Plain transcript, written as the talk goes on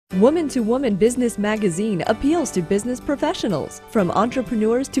Woman2Woman Business magazine appeals to business professionals, from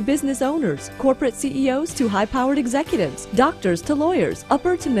entrepreneurs to business owners, corporate CEOs to high-powered executives, doctors to lawyers,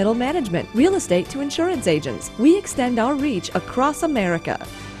 upper to middle management, real estate to insurance agents. We extend our reach across America,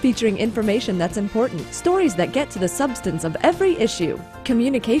 featuring information that's important, stories that get to the substance of every issue,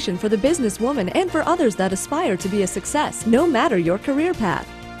 communication for the businesswoman and for others that aspire to be a success, no matter your career path.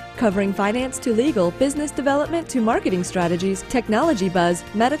 Covering finance to legal, business development to marketing strategies, technology buzz,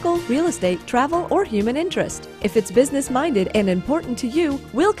 medical, real estate, travel, or human interest. If it's business-minded and important to you,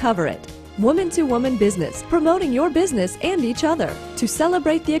 we'll cover it. Woman2Woman Business, promoting your business and each other. To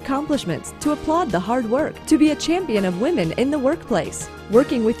celebrate the accomplishments, to applaud the hard work, to be a champion of women in the workplace.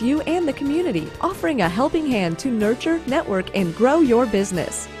 Working with you and the community, offering a helping hand to nurture, network, and grow your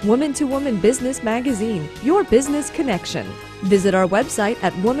business. Woman2Woman Business Magazine, your business connection. Visit our website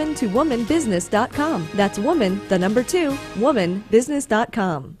at woman2womanbusiness.com. That's woman, the number 2,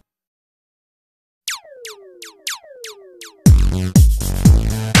 womanbusiness.com.